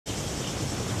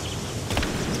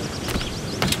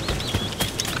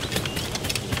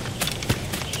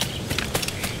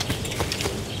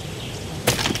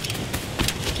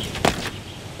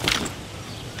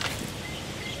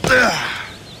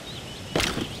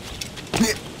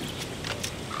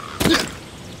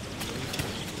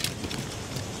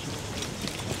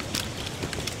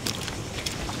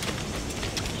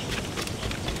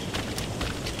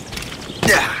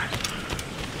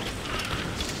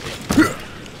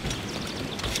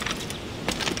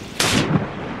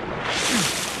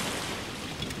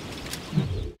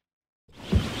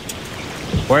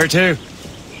Where to?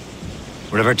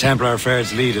 Wherever Templar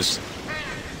affairs lead us.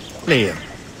 Liam,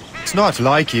 it's not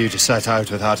like you to set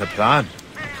out without a plan.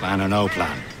 Plan or no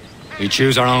plan. We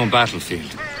choose our own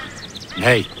battlefield. And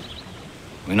hey,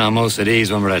 we're not most at ease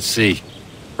when we're at sea.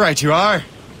 Right you are.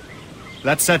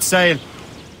 Let's set sail.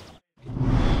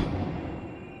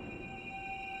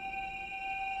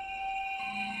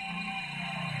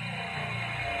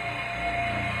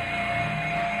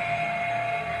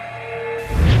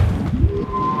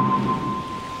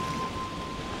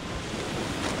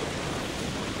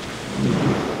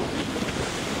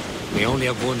 We only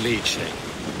have one lead, Shay.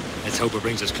 Let's hope it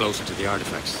brings us closer to the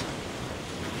artifacts.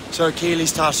 So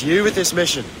Achilles tasked you with this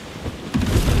mission?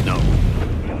 No.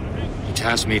 He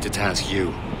tasked me to task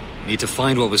you. We need to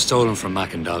find what was stolen from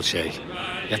Mac and Shay.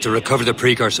 You have to recover the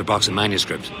precursor box and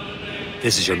manuscript.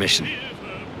 This is your mission.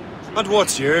 And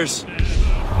what's yours?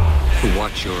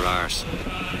 Watch your arse.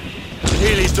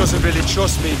 Achilles doesn't really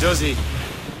trust me, does he?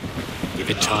 Give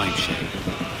it time, Shay.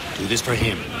 Do this for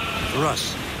him. For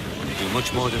us. Do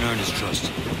much more than earn his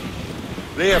trust.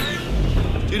 Liam,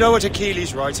 do you know what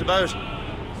Achilles writes about?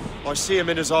 I see him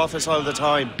in his office all the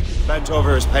time, bent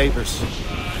over his papers.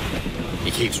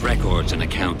 He keeps records and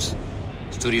accounts.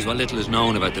 Studies what little is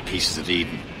known about the pieces of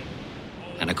Eden.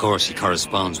 And of course, he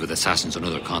corresponds with assassins on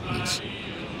other continents.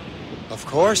 Of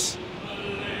course.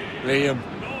 Liam,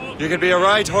 you can be a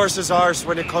right horse's arse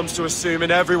when it comes to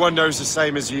assuming everyone knows the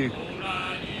same as you.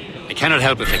 I cannot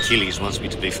help if Achilles wants me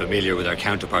to be familiar with our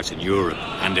counterparts in Europe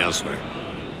and elsewhere.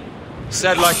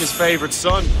 Said like his favourite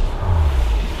son.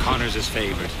 Connor's his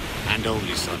favourite and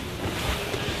only son.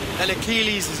 And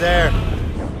Achilles is heir.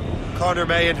 Connor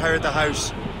may inherit the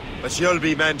house, but you'll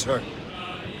be mentor.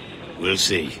 We'll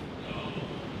see.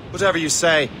 Whatever you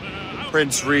say,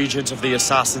 Prince Regent of the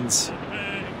Assassins.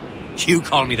 You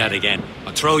call me that again,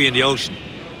 I'll throw you in the ocean.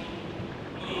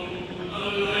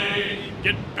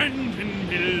 Get bending,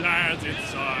 me lads,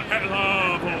 it's a hell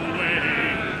of a way.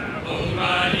 Oh,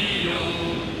 Mario,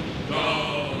 go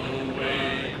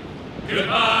away.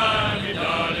 Goodbye, me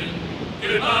darling.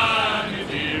 Goodbye, me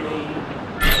dear. Oh,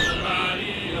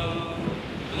 Mario,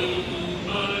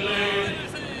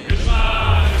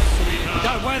 goodbye, sweetheart.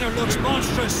 That weather looks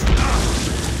monstrous.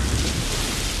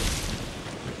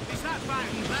 Is that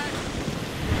fighting back?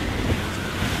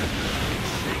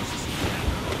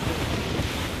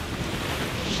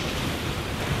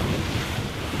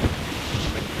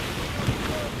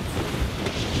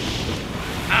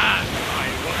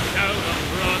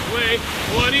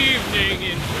 One evening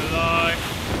in July,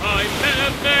 I met a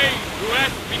maid who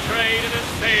had betrayed in a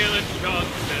sailor shot.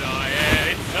 Said I,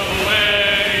 it's the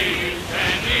way you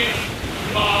send it,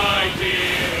 my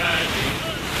dear Annie.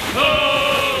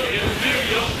 Oh, you New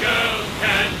York girls,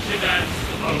 can't you dance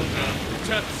the polka?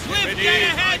 Swift, get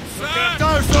ahead, sir!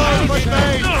 Don't stop, my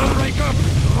mate! Break up!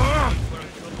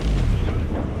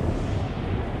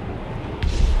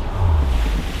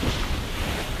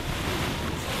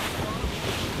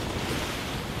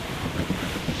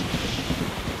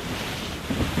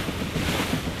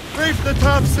 Reef the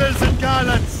topsails and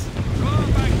gallants!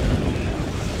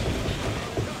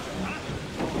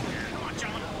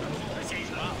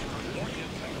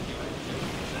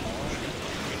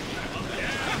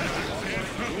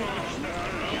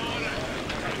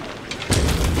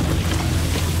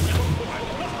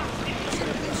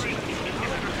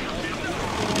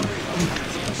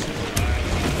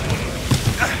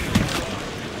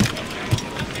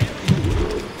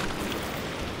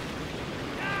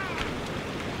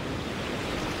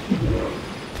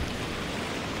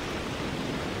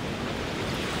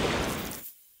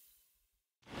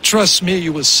 Trust me,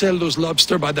 you will sell those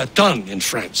lobster by the ton in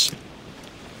France.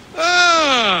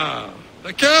 Ah!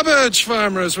 The cabbage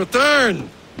farmer has returned.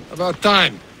 About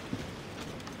time.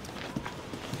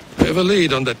 I have a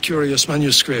lead on that curious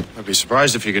manuscript. I'd be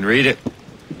surprised if you can read it.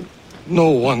 No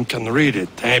one can read it,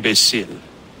 imbecile.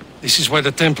 This is why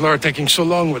the Templar are taking so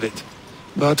long with it.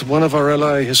 But one of our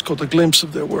allies has caught a glimpse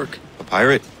of their work. A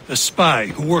pirate? A spy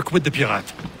who worked with the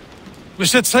pirate. We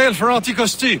set sail for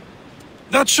Anticosti.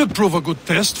 That should prove a good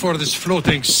test for this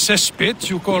floating cesspit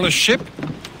you call a ship.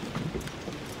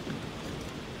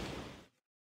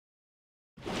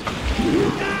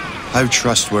 How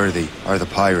trustworthy are the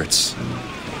pirates?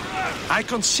 I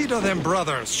consider them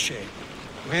brothers, Shay.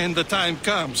 When the time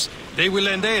comes, they will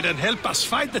lend aid and help us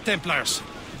fight the Templars.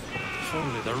 If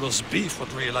only the roast beef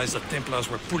would realize the Templars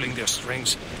were pulling their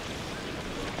strings.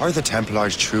 Are the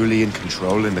Templars truly in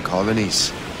control in the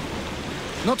colonies?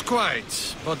 Not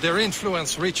quite, but their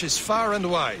influence reaches far and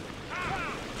wide.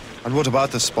 And what about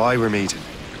the spy we're meeting?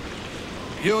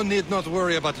 You need not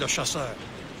worry about Le Chasseur.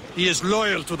 He is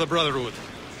loyal to the Brotherhood.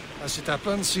 As it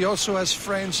happens, he also has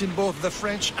friends in both the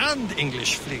French and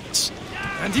English fleets.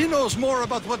 And he knows more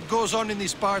about what goes on in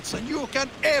these parts than you can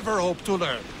ever hope to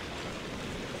learn.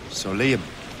 So, Liam,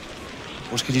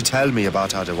 what can you tell me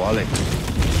about Adewale?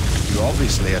 You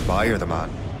obviously admire the man.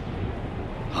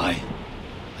 Aye.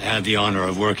 I had the honor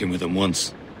of working with him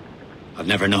once. I've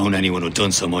never known anyone who'd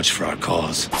done so much for our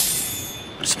cause.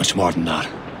 But it's much more than that.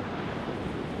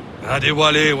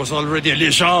 Adewale was already a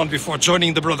legend before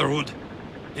joining the Brotherhood.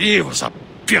 He was a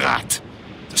pirate.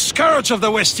 The scourge of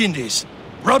the West Indies.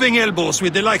 Rubbing elbows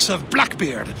with the likes of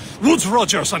Blackbeard, Woodes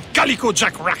Rogers and Calico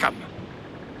Jack Rackham.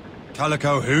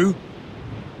 Calico who?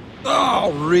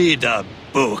 Oh, read a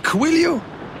book, will you?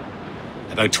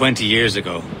 About 20 years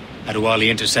ago, Adewale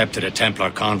intercepted a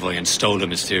Templar convoy and stole a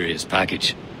mysterious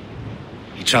package.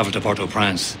 He travelled to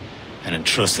Port-au-Prince and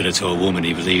entrusted it to a woman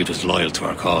he believed was loyal to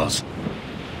our cause.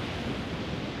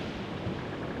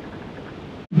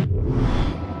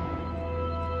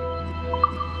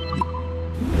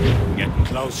 Getting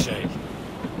close, Shay.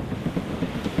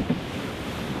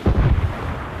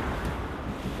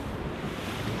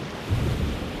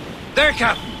 There,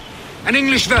 Captain! An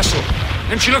English vessel,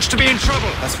 and she looks to be in trouble.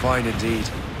 That's fine indeed.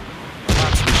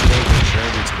 Perhaps we should take a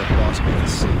journey to the bottom of the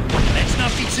sea. Let's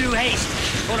not be too hasty.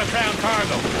 Full of crown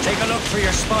cargo. Take a look through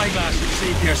your spyglass and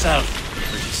see for yourself.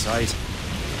 Pretty sight.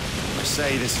 I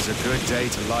say this is a good day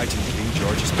to lighten King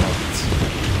George's pockets.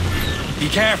 Be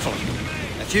careful.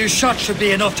 A few shots should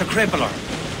be enough to cripple her.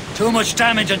 Too much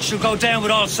damage and she'll go down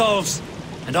with all souls.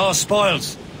 And all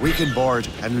spoils. We can board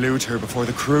and loot her before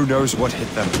the crew knows what hit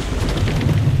them.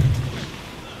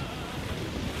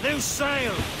 Loose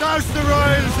sail! Douse the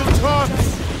royals and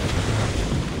tops!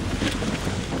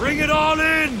 Bring it all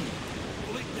in!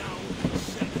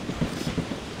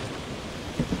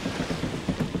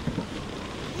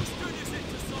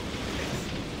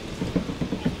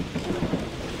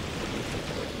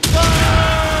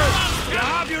 You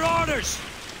have your orders!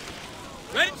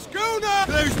 Red schooner!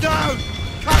 Blue's down!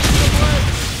 Catch the wind!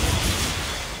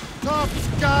 Tops,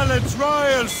 gallants,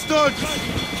 royals, studs!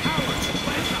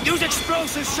 Use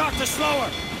explosive shot to slow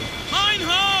her! Mine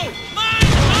ho! Mine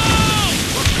ho!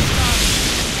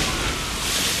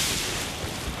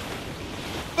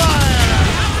 Fire!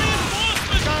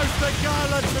 Douse the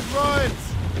gallants and royals!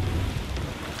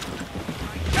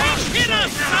 Hit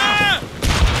us, sir!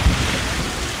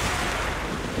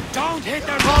 Don't hit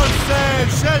their... Full sail,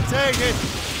 she'll take it!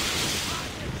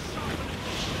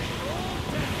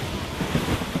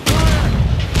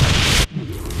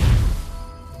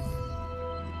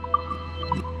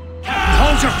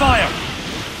 Hold your fire!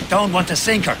 Don't want to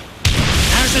sink her.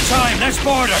 Now's the time, let's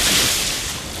board her!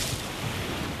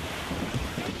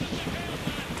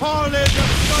 Haul in the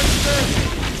sunset!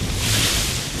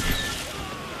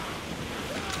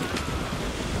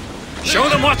 Show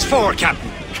them what's for,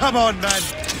 Captain! Come on, men!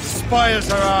 Spoils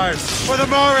are ours! For the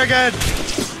more again!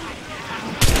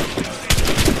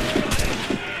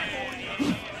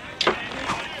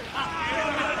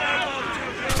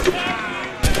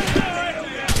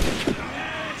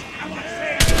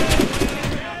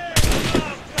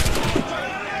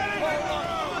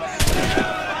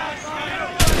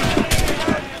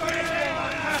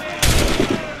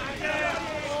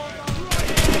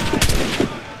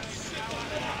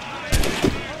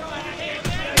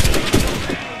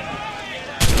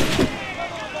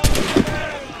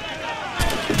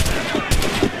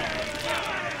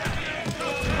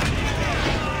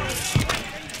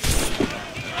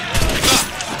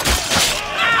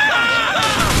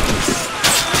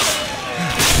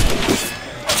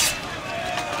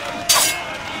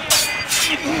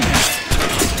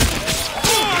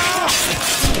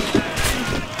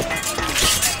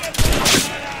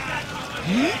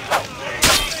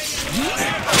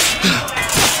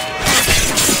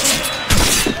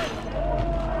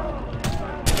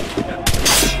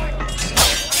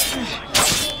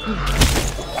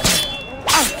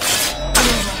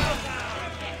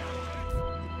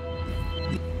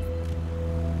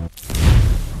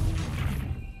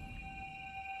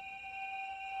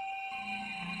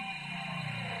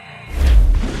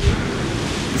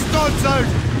 Studs out!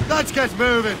 Let's get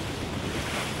moving!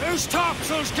 Who's tops,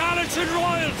 those gallants and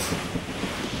royals?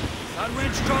 That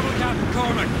wind's trouble, Captain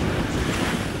Cormac.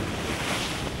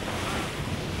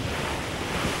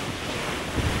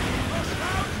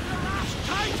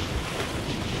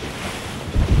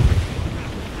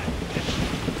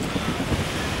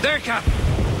 There, Captain.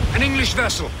 An English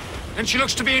vessel. And she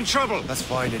looks to be in trouble. That's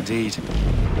fine indeed.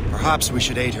 Perhaps we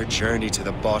should aid her journey to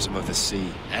the bottom of the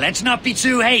sea. Now, let's not be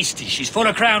too hasty. She's full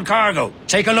of crown cargo.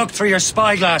 Take a look through your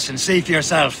spyglass and see for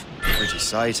yourself. Pretty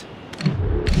sight.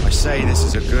 I I say this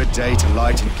is a good day to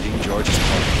lighten King George's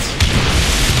pockets.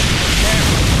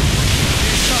 Careful.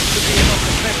 These shots could be enough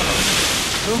to cripple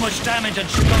us. Too much damage and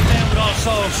she'll go down with all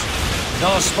souls. And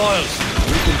all spoils.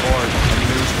 We can board and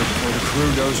lose her before the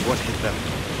crew knows what hit them.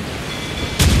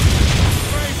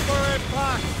 Brace for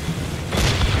impact!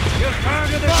 You'll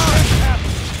target the ship,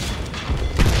 Captain.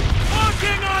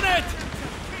 Working on it!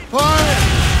 Fire!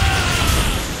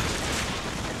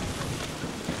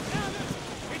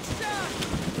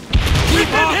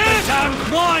 Keep off the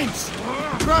damned mines!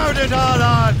 Crowd it all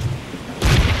on!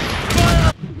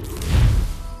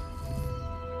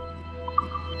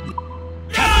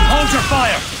 Captain, hold your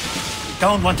fire! We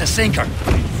don't want to sink her.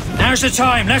 Now's the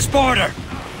time, let's board her!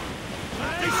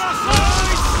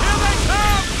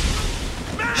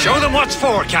 Show them what's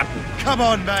for, Captain. Come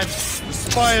on, men! The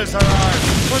spoils are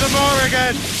ours! For the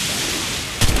Morrigan!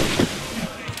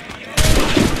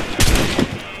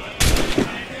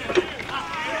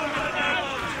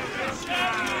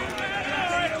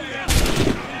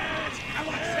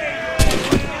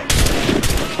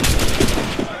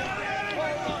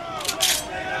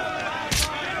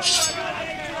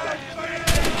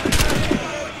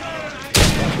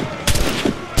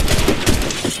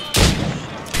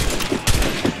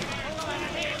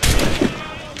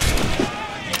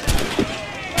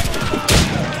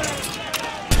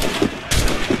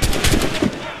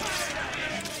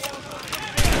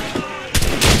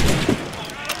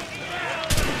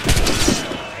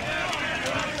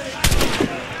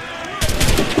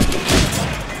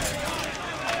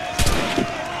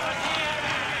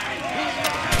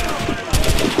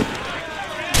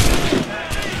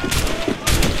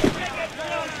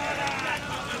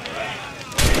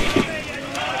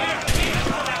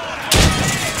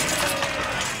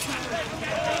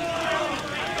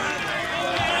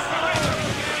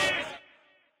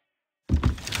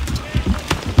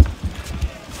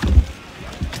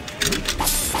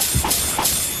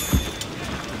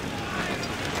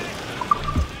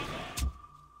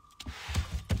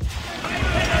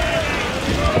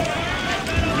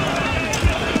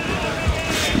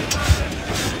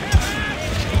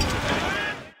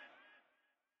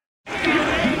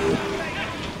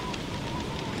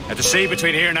 The sea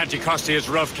between here and Anticosti is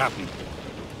rough, Captain.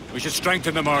 We should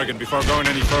strengthen the Morgan before going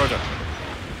any further.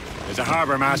 There's a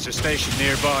harbour master stationed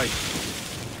nearby.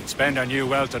 We can spend our new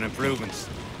wealth on improvements.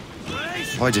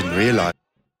 I didn't realise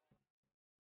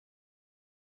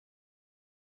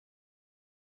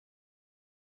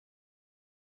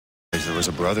there was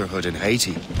a brotherhood in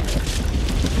Haiti.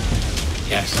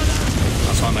 Yes,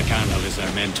 François McCandle is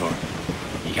their mentor.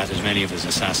 He gathers many of his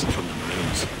assassins from the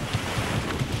Maroons.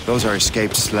 Those are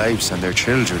escaped slaves and their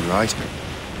children, right?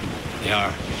 They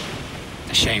are.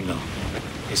 A shame, though.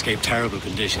 They escaped terrible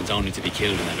conditions only to be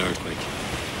killed in that earthquake.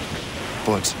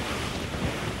 But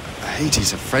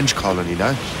Haiti's a French colony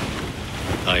now.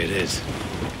 Aye, it is.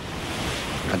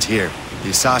 And here,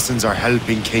 the assassins are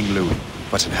helping King Louis.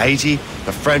 But in Haiti,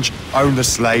 the French own the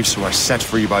slaves who are set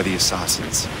free by the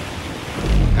assassins.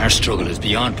 Our struggle is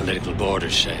beyond political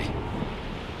borders, Shay.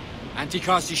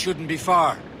 Anticosti shouldn't be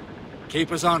far.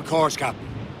 Keep us on course, Captain.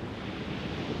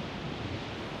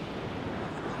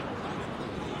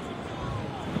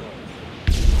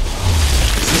 Is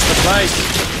this the place?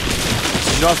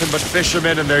 It's nothing but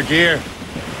fishermen and their gear.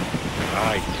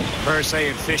 Aye, per se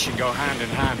and fishing go hand in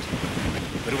hand.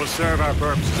 But it will serve our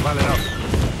purposes well enough.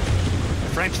 The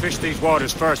French fish these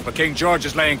waters first, but King George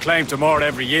is laying claim to more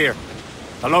every year.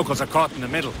 The locals are caught in the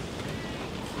middle.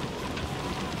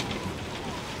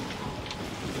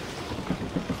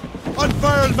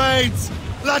 Unfurled, mates!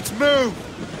 Let's move!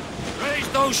 Raise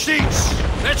those sheets!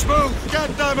 Let's move! Get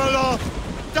them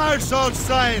aloft! Down all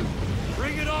sail!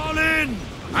 Bring it all in!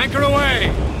 Anchor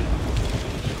away!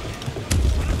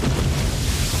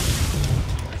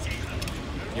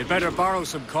 You'd better borrow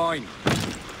some coin.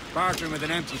 Bartering with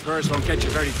an empty purse won't get you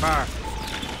very far.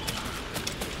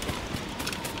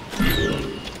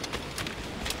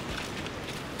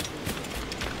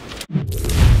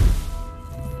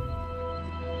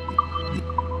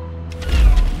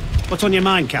 What's on your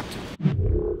mind, Captain?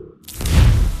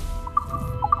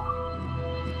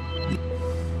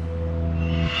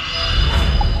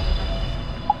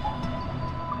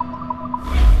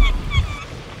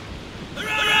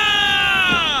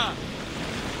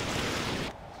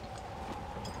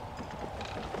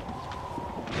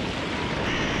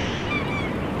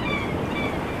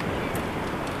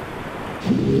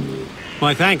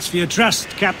 My thanks for your trust,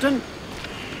 Captain.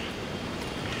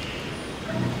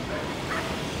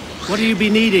 What do you be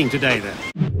needing today, then?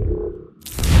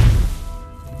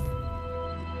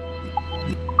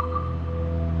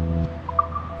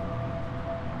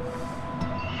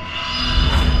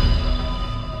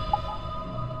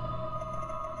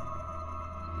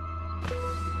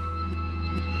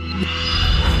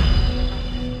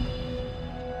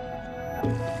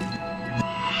 Rum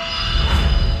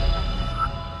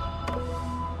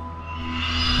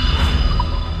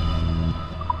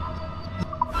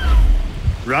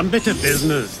bit of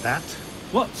business, that.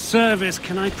 What service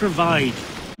can I provide?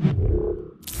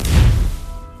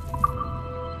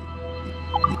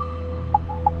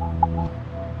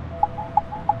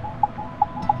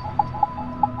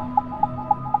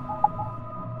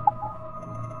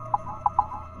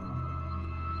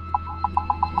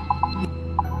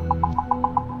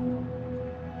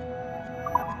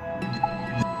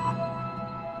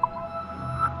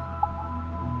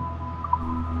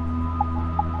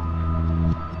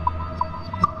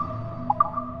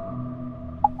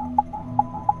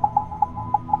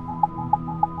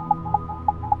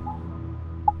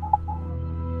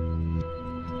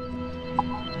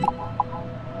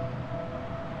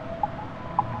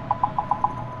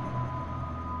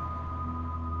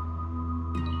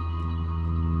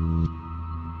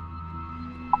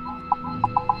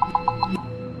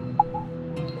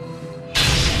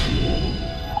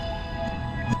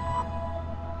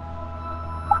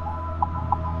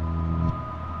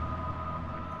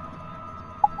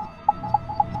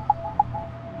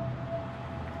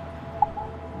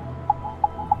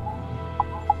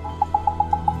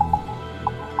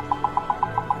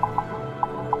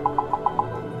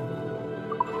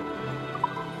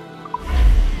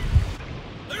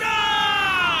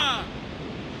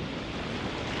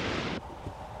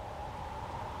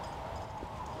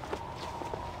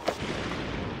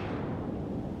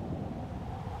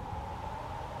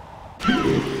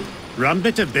 Rum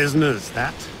bit of business,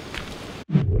 that.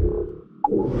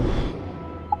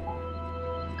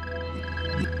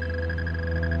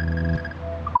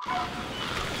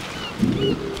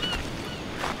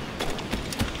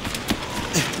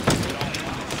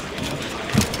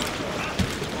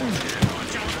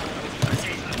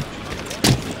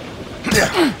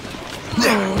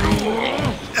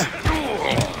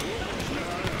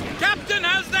 Captain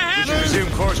has the We should head! resume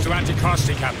course to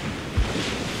Anticosti, Captain.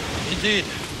 Indeed.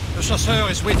 The chasseur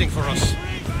is waiting for us.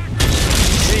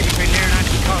 See between here and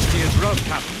Anticosti is rough,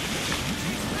 Captain.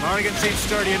 Morrigan seems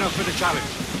sturdy enough for the challenge.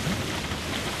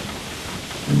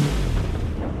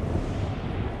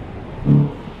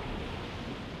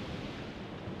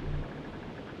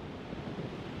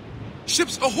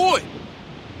 Ships ahoy!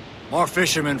 More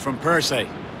fishermen from Persay.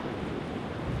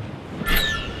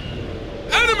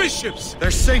 Enemy ships!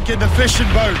 They're sinking the fishing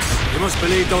boats. You must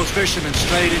believe those fishermen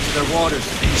strayed into their waters.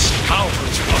 These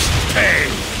cowards must pay!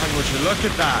 And would you look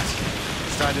at that?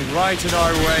 Standing right in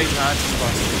our way to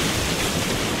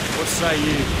Anticosti. What say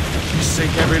you? You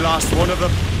sink every last one of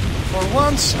them? For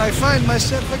once, I find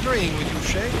myself agreeing with you,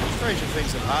 Shay. Stranger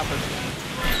things have happened.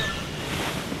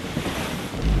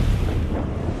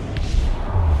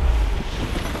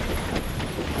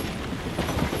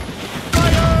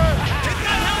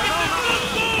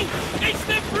 It's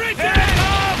the British!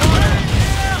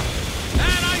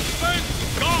 That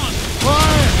iceberg's gone!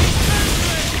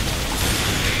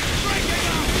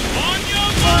 On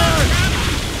your mark!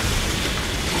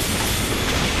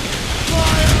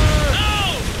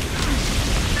 No!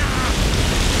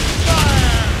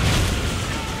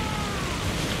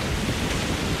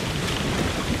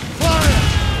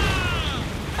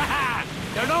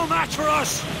 They're no match for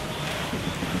us!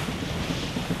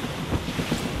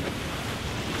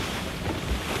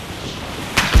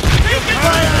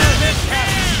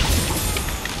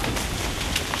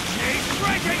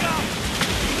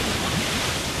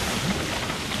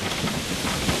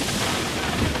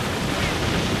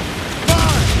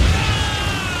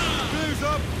 Blues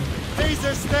up! These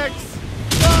are sticks!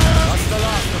 That's the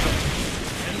last of them.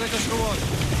 And let us go on.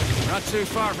 We're not too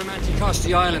far from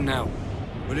Anticosti Island now.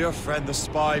 Will your friend the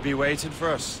spy be waiting for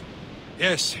us?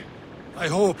 Yes. I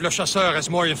hope Le Chasseur has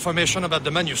more information about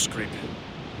the manuscript.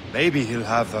 Maybe he'll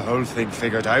have the whole thing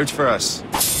figured out for us.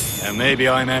 And maybe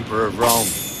I'm Emperor of Rome.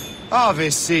 Ave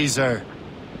Caesar!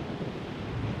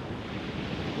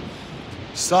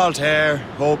 Salt air,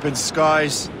 open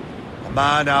skies. A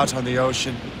man out on the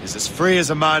ocean is as free as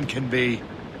a man can be.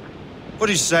 What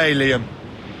do you say, Liam?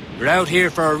 We're out here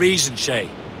for a reason, Shay.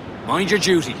 Mind your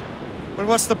duty. Well,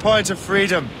 what's the point of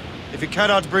freedom if you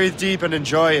cannot breathe deep and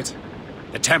enjoy it?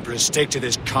 The Templars stick to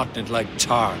this continent like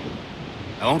tar.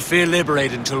 I won't feel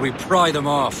liberated until we pry them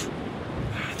off.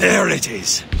 There it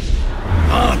is.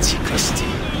 Anticosti.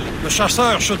 Le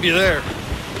Chasseur should be there.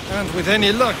 And with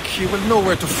any luck, he will know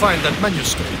where to find that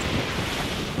manuscript.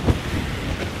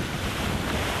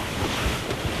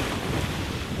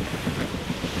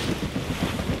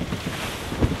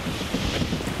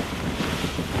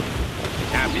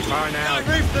 Can't be far now.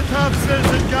 Reef the topsails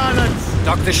and gallants!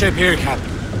 Dock the ship here, Captain.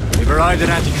 We've arrived at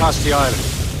Anticosti Island.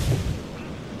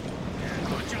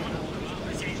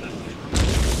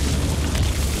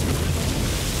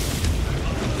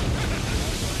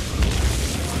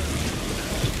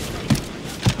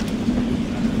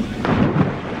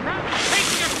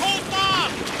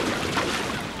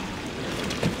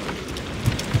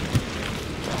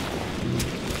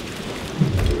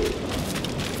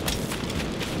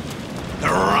 The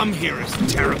rum here is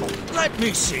terrible. Let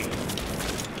me see.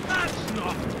 That's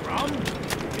not rum.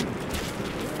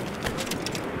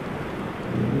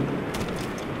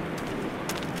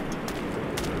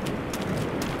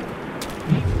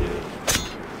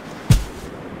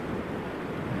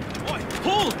 Boy,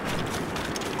 pull!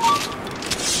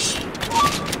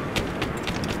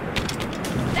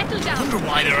 Settle down. Wonder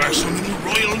why there are so many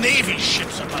Royal Navy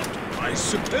ships about. I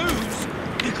suppose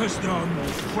because there are no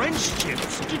French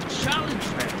ships to challenge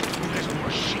them. There's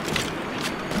more ships.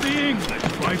 The English,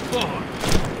 by far.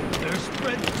 They're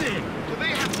spread thin. Do they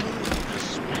have the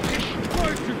Spanish?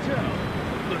 Hard to tell.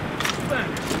 But the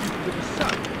Spanish to the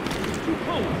south. It's too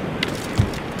cold.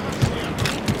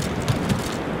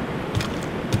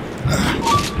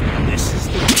 This is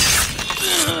the...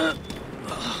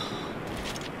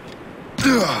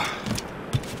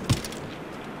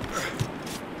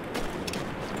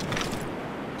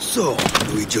 So,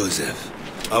 Louis Joseph,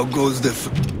 how goes the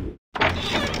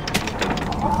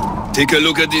Take a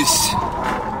look at this.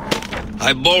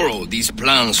 I borrowed these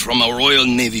plans from a Royal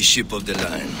Navy ship of the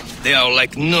line. They are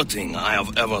like nothing I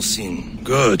have ever seen.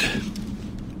 Good.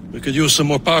 We could use some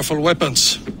more powerful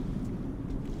weapons.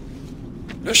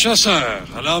 Le Chasseur,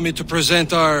 allow me to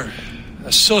present our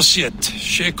associate,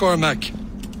 Shay Cormac.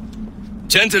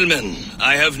 Gentlemen,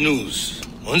 I have news.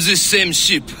 On this same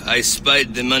ship, I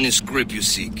spied the manuscript you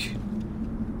seek.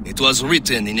 It was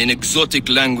written in an exotic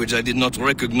language I did not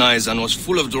recognize and was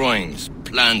full of drawings,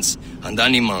 plants, and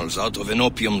animals out of an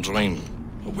opium dream.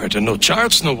 Were there no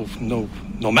charts, no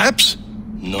maps?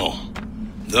 No.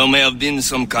 There may have been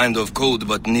some kind of code,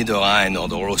 but neither I nor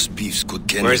the roast beefs could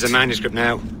ken Where's it. the manuscript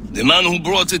now? The man who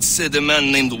brought it said a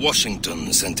man named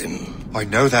Washington sent him. I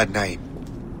know that name.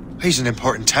 He's an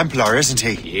important Templar, isn't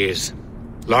he? He is.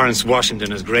 Lawrence Washington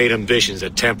has great ambitions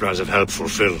that Templars have helped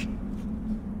fulfill.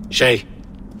 Shay,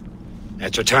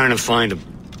 let's return and find him.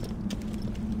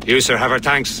 You, sir, have our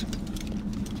thanks.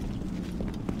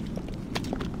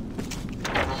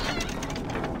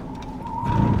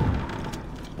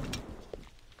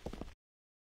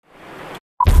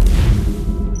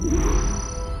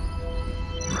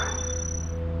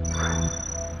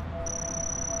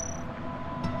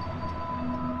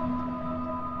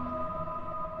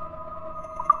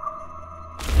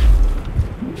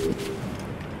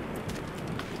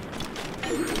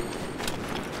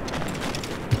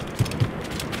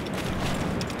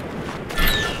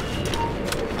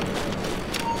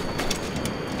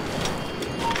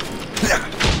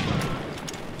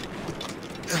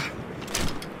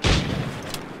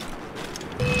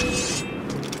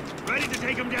 Ready to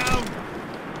take him down.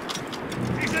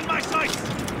 He's in my sights.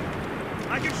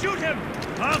 I can shoot him.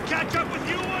 I'll catch up with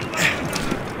you one way or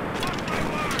another. Mark my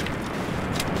word.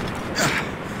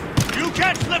 You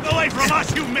can't slip away from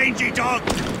us, you mangy dog.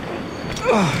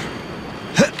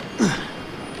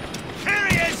 Here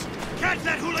he is. Catch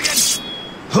that hooligan.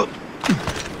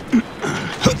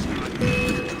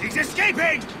 He's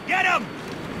escaping. Get him.